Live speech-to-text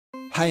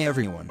Hi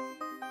everyone.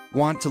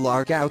 Want to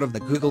log out of the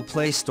Google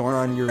Play Store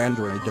on your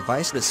Android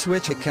device to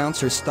switch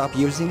accounts or stop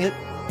using it?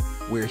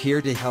 We're here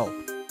to help.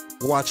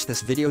 Watch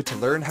this video to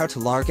learn how to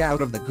log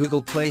out of the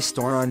Google Play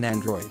Store on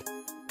Android.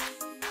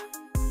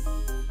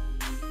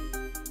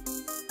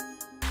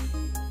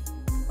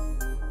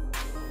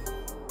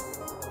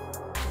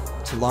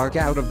 To log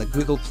out of the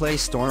Google Play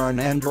Store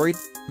on Android,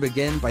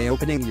 begin by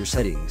opening your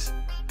settings.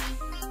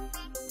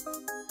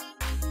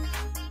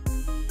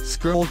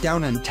 Scroll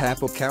down and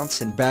tap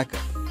Accounts and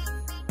Backup.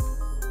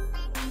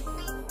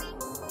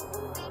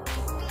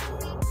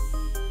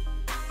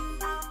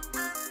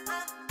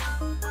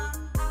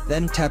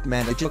 Then tap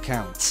Manage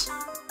Accounts.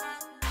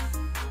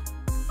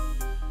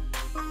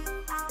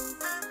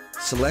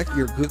 Select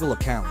your Google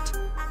account.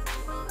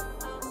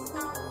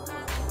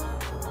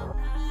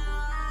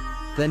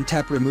 Then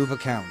tap Remove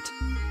Account.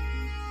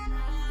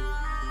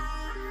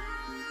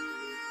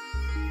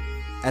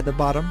 At the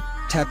bottom,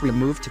 tap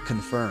Remove to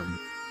confirm.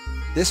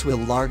 This will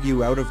log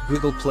you out of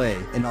Google Play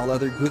and all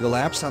other Google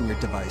apps on your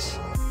device.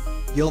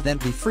 You'll then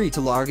be free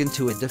to log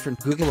into a different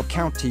Google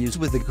account to use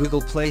with the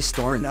Google Play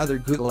Store and other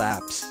Google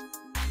apps.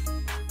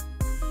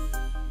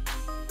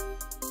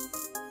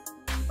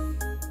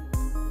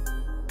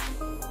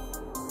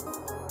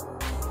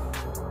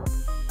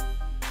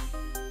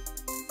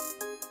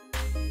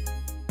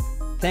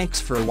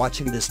 Thanks for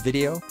watching this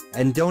video,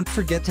 and don't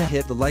forget to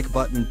hit the like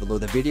button below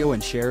the video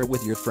and share it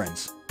with your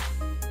friends.